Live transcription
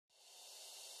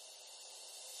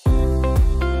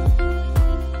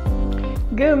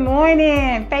Good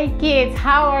morning, Faith Kids.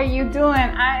 How are you doing?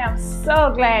 I am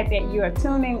so glad that you are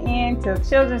tuning in to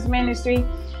Children's Ministry.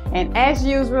 And as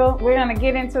usual, we're going to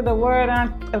get into the Word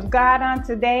of God on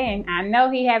today. And I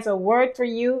know He has a word for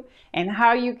you and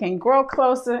how you can grow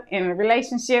closer in a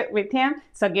relationship with Him.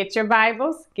 So get your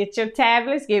Bibles, get your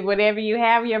tablets, get whatever you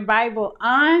have your Bible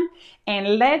on.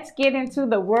 And let's get into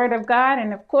the Word of God.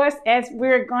 And of course, as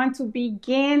we're going to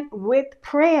begin with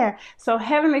prayer. So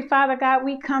Heavenly Father God,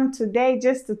 we come today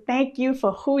just to thank you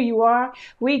for who you are.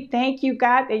 We thank you,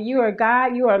 God, that you are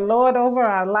God. You are Lord over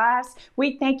our lives.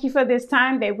 We thank you for this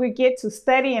time that we get to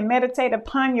study and meditate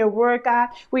upon your word, God.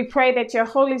 We pray that your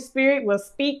Holy Spirit will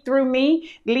speak through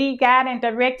me, lead, guide, and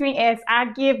direct me as I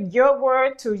give your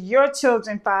word to your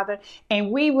children, Father.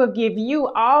 And we will give you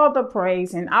all the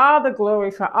praise and all the glory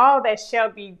for all that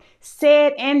shall be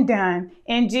said and done.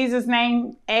 In Jesus'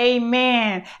 name,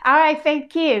 amen. All right, Faith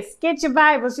Kids, get your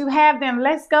Bibles. You have them.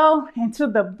 Let's go into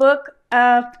the book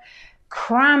of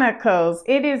Chronicles.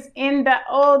 It is in the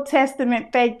Old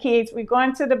Testament, Faith Kids. We're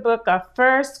going to the book of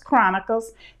First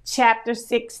Chronicles, chapter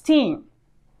 16.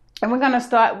 And we're going to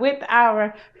start with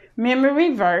our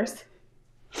memory verse.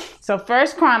 So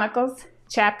First Chronicles,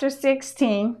 chapter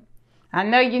 16. I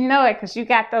know you know it because you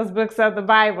got those books of the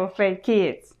Bible, Faith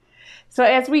Kids. So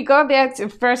as we go there to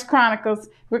First Chronicles,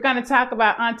 we're going to talk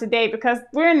about on today because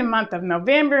we're in the month of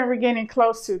November and we're getting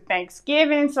close to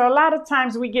Thanksgiving. So a lot of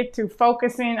times we get to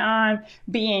focusing on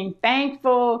being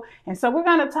thankful. And so we're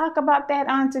going to talk about that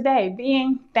on today,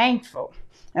 being thankful,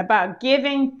 about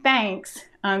giving thanks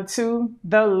unto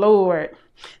the Lord.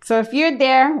 So if you're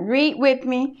there, read with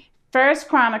me First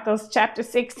Chronicles chapter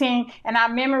 16, and our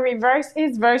memory verse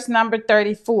is verse number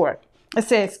 34. It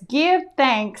says, "Give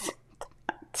thanks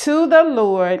to the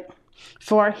Lord,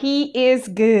 for he is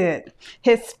good.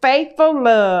 His faithful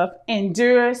love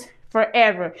endures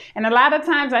forever." And a lot of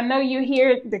times I know you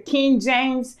hear the King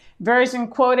James version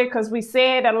quoted because we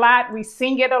say it a lot, we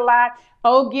sing it a lot.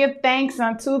 "Oh, give thanks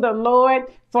unto the Lord,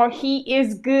 for he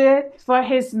is good, for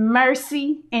his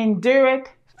mercy endureth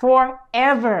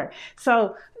forever."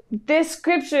 So this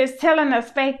scripture is telling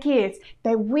us, Faith Kids,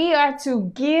 that we are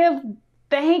to give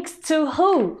thanks to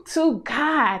who? To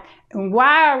God. And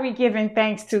why are we giving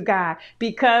thanks to God?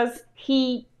 Because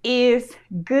he is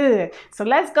good. So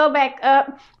let's go back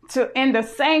up to in the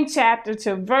same chapter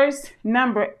to verse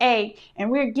number 8,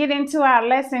 and we'll get into our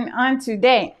lesson on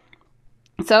today.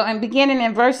 So I'm beginning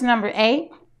in verse number 8,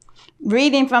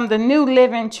 reading from the New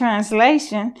Living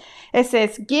Translation. It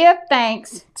says, "Give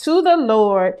thanks to the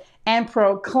Lord and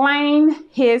proclaim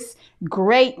his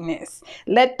greatness.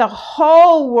 Let the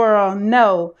whole world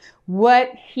know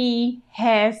what he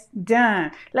has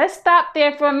done." Let's stop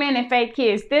there for a minute, Faith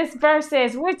Kids. This verse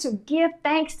says we're to give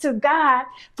thanks to God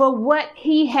for what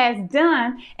he has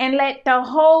done and let the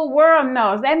whole world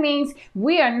know. That means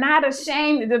we are not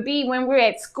ashamed to be when we're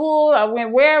at school or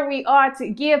where we are to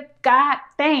give God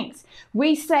thanks.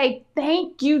 We say,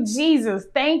 "Thank you, Jesus.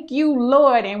 Thank you,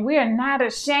 Lord." And we are not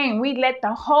ashamed. We let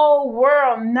the whole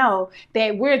world know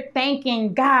that we're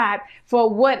thanking God for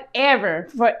whatever,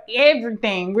 for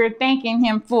everything we're thanking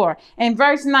him for. In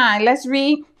verse 9, let's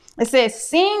read. It says,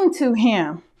 "Sing to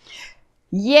him.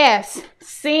 Yes,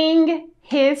 sing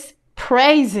his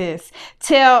praises.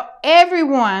 Tell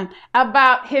everyone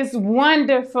about his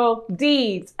wonderful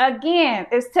deeds." Again,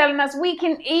 it's telling us we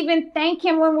can even thank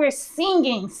him when we're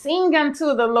singing. Sing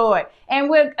unto the Lord. And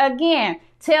we'll, again,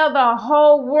 tell the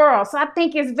whole world. So I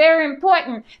think it's very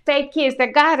important, Faith Kids,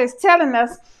 that God is telling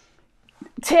us,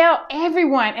 tell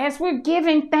everyone. As we're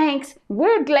giving thanks,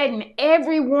 we're letting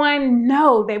everyone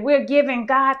know that we're giving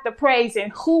God the praise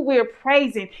and who we're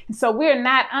praising. And so we're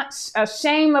not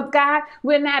ashamed of God.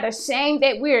 We're not ashamed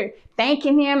that we're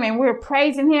thanking him and we're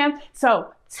praising him. So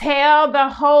tell the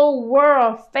whole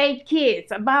world, Faith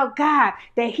Kids, about God,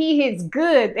 that he is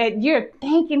good, that you're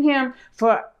thanking him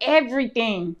for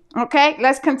everything. Okay,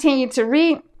 let's continue to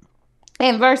read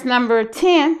in verse number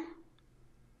 10.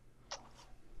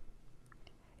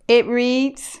 It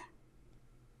reads,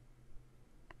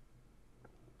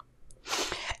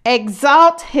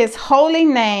 "Exalt his holy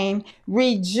name.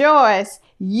 Rejoice,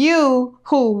 you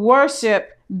who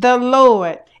worship the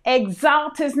Lord."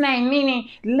 Exalt his name, meaning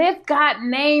lift God's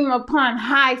name upon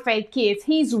high, Faith Kids.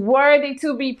 He's worthy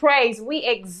to be praised. We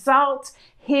exalt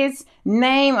his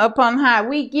name upon high.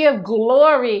 We give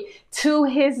glory to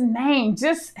his name,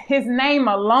 just his name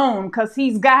alone, because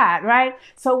he's God, right?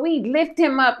 So we lift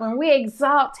him up and we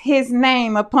exalt his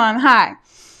name upon high.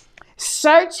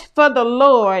 "Search for the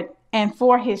Lord and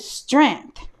for his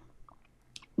strength.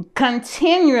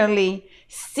 Continually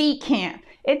seek him."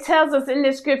 It tells us in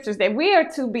the scriptures that we are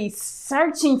to be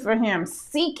searching for him,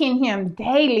 seeking him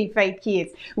daily, faith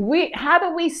kids. How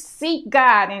do we seek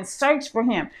God and search for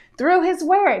him? Through his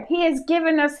word. He has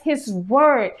given us his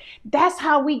word. That's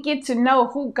how we get to know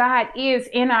who God is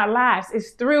in our lives.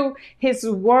 It's through his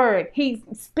word. He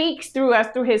speaks through us,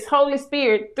 through his Holy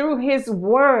Spirit, through his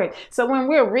word. So when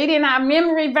we're reading our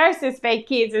memory verses, faith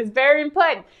kids, it's very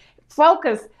important.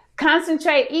 Focus,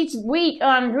 concentrate each week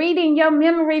on reading your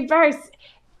memory verse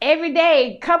every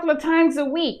day, a couple of times a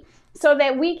week, so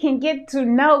that we can get to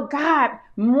know God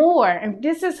more. And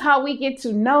this is how we get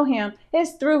to know him.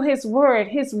 It's through his word.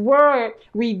 His word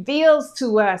reveals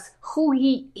to us who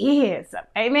he is.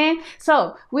 Amen.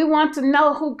 So we want to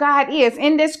know who God is.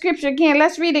 In this scripture again,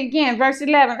 let's read it again. Verse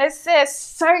 11. It says,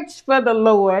 search for the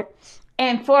Lord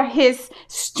and for his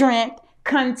strength.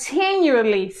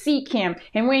 Continually seek him.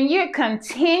 And when you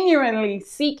continually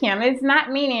seek him, it's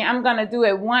not meaning I'm going to do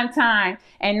it one time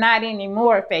and not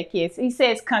anymore, faith kids. He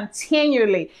says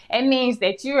continually. It means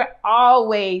that you're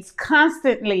always,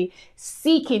 constantly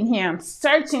seeking him,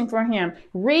 searching for him,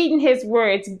 reading his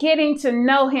words, getting to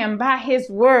know him by his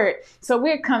word. So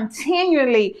we're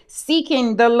continually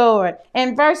seeking the Lord.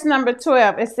 In verse number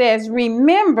 12, it says,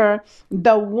 remember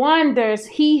the wonders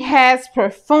he has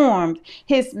performed,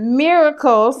 his miracles,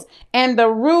 and the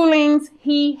rulings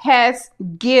he has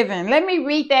given. Let me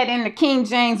read that in the King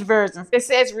James Version. It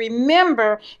says,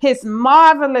 remember his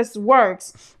marvelous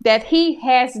works that he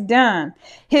has done,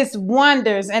 his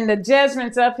wonders and the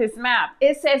judgments of his mouth.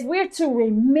 It says we're to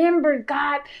remember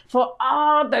God for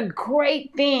all the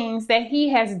great things that he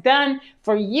has done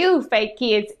for you, faith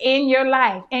kids, in your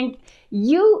life. And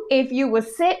you, if you will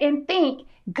sit and think,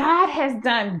 God has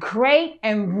done great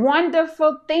and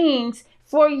wonderful things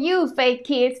for you, faith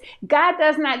kids. God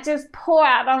does not just pour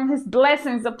out on his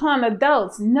blessings upon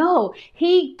adults. No,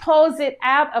 he pours it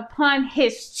out upon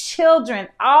his children,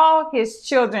 all his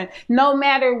children, no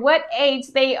matter what age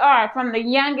they are, from the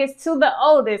youngest to the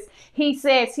oldest. He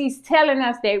says he's telling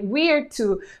us that we're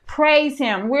to praise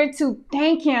him. We're to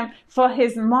thank him for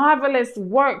his marvelous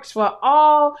works, for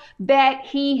all that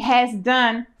he has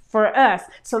done for us.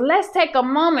 So let's take a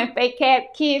moment, faith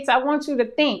kids. I want you to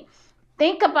think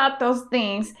about those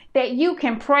things that you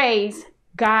can praise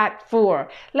God for.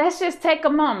 Let's just take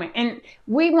a moment, and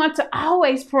we want to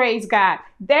always praise God.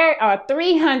 There are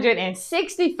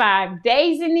 365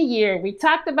 days in the year. We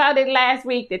talked about it last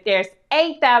week that there's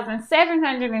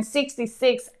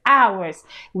 8,766 hours.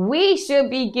 We should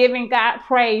be giving God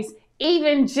praise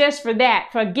even just for that,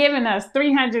 for giving us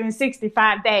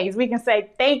 365 days. We can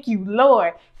say, thank you,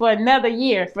 Lord, for another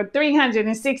year, for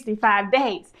 365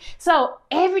 days. So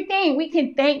everything we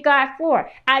can thank God for.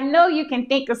 I know you can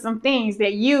think of some things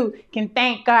that you can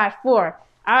thank God for.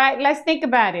 All right, let's think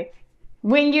about it.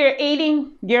 When you're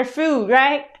eating your food,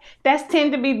 right? That's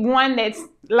tend to be one that's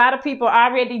a lot of people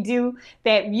already do,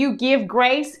 that you give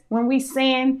grace when we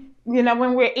sin.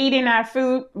 When we're eating our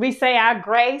food, we say our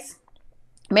grace.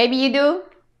 Maybe you do.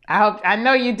 I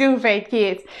know you do, faith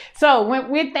kids. So when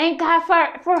we thank God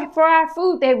for our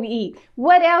food that we eat,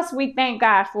 what else we thank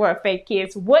God for, faith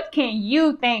kids? What can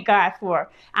you thank God for?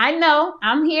 I know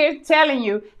I'm here telling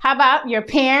you. How about your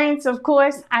parents, of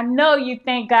course? I know you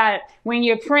thank God when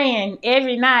you're praying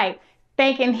every night,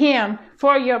 thanking him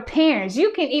for your parents.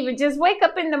 You can even just wake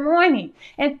up in the morning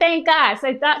and thank God.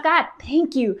 Say, God,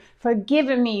 thank you for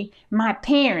giving me my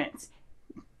parents.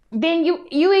 Then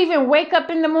you even wake up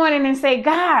in the morning and say,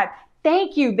 God,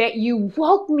 thank you that you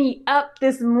woke me up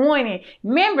this morning.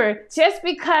 Remember, just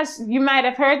because you might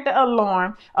have heard the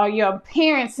alarm or your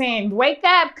parents saying, wake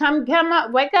up, come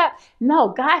up, wake up. No,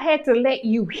 God had to let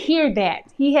you hear that.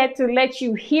 He had to let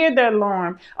you hear the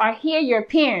alarm or hear your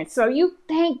parents. So you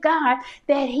thank God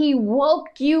that he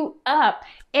woke you up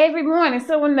every morning.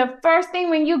 So when the first thing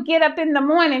when you get up in the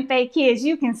morning, faith kids,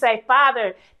 you can say,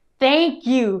 Father, thank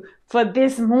you for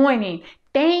this morning.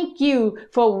 Thank you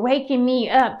for waking me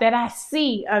up that I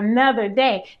see another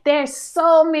day. There's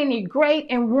so many great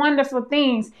and wonderful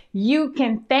things you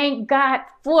can thank God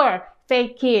for,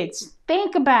 faith kids.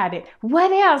 Think about it.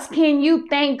 What else can you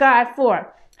thank God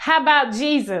for? How about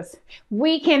Jesus?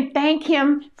 We can thank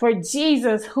him for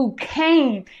Jesus who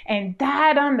came and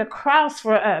died on the cross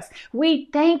for us. We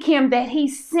thank him that he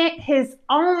sent his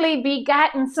only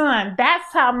begotten son.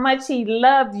 That's how much he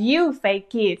loved you, faith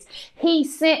kids. He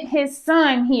sent his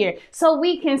son here. So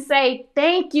we can say,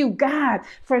 thank you, God,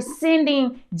 for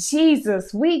sending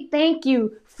Jesus. We thank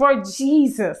you for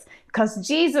Jesus because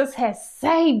Jesus has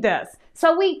saved us.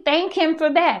 So we thank him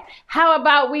for that. How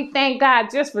about we thank God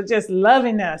just for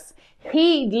loving us?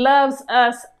 He loves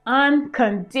us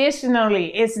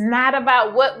unconditionally. It's not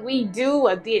about what we do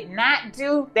or did not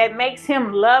do that makes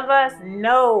him love us.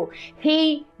 No,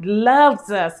 he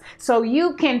loves us. So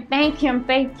you can thank him,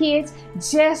 Faith Kids,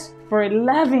 just for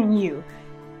loving you.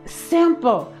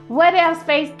 Simple. What else,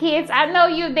 Faith Kids? I know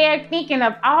you're there thinking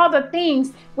of all the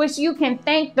things which you can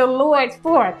thank the Lord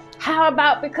for. How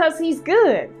about because he's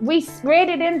good? We read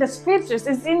it in the scriptures.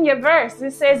 It's in your verse.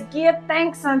 It says, give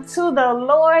thanks unto the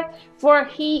Lord, for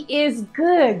he is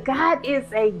good. God is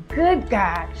a good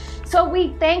God. So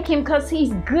we thank him because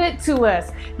he's good to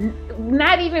us.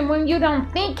 Not even when you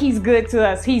don't think he's good to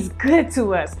us, he's good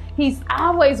to us. He's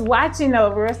always watching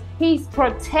over us. He's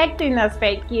protecting us,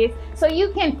 Faith Kids. So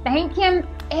you can thank him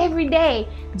every day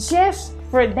just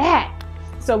for that.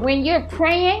 So when you're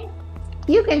praying,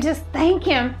 you can just thank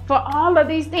him for all of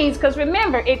these things. Because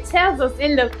remember, it tells us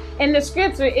in the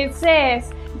scripture, it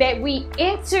says that we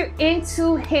enter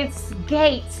into his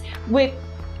gates with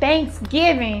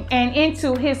thanksgiving and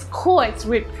into his courts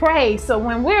with praise. So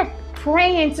when we're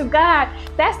praying to God,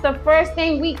 that's the first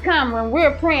thing we come when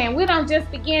we're praying. We don't just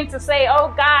begin to say,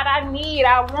 oh God, I need,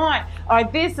 I want, or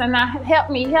this and that,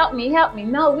 help me, help me, help me.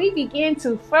 No, we begin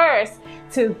to first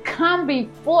to come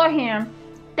before him,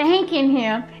 thanking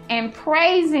him and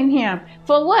praising him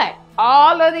for what?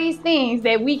 All of these things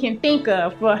that we can think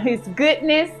of, for his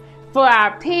goodness, for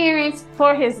our parents,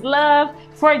 for his love,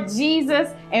 for Jesus,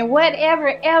 and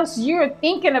whatever else you're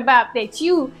thinking about that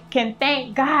you can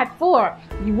thank God for.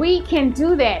 We can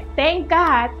do that. Thank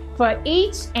God for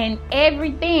each and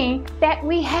everything that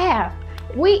we have.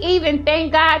 We even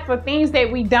thank God for things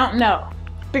that we don't know,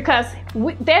 because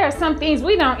there are some things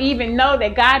we don't even know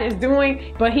that God is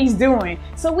doing, but he's doing.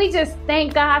 So we just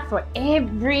thank God for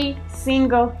every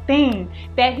single thing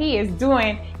that he is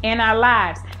doing in our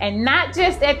lives. And not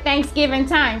just at Thanksgiving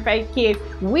time, Faith Kids.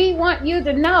 We want you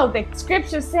to know that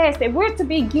scripture says that we're to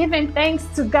be giving thanks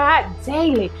to God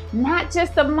daily, not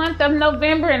just the month of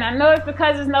November. And I know it's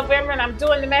because it's November and I'm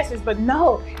doing the message, but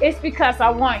no, it's because I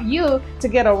want you to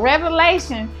get a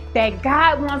revelation that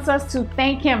God wants us to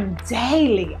thank him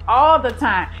daily, all the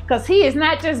time. Because he is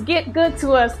not just good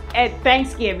to us at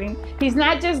Thanksgiving. He's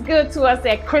not just good to us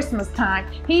at Christmas time.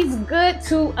 He's good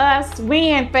to us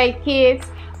when, Faith Kids?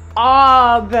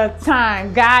 All the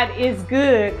time. God is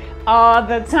good all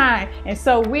the time. And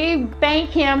so we thank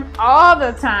him all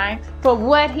the time for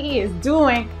what he is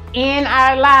doing in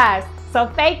our lives. So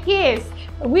Faith Kids,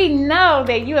 we know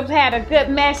that you have had a good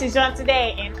message on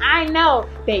today, and I know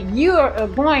that you are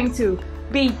going to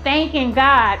be thanking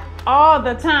God all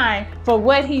the time for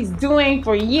what he's doing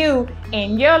for you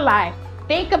in your life.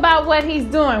 Think about what he's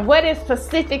doing. What is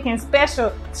specific and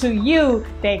special to you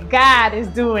that God is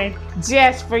doing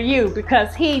just for you,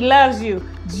 because he loves you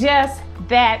just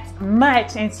that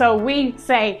much. And so we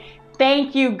say,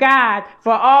 thank you, God,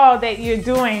 for all that you're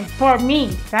doing for me.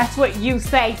 That's what you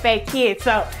say, Faith Kids.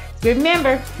 So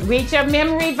remember, read your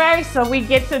memory verse so we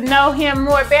get to know him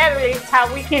more better. It's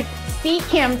how we can seek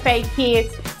him, Faith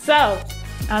Kids. So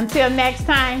until next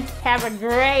time, have a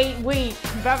great week.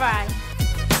 Bye-bye.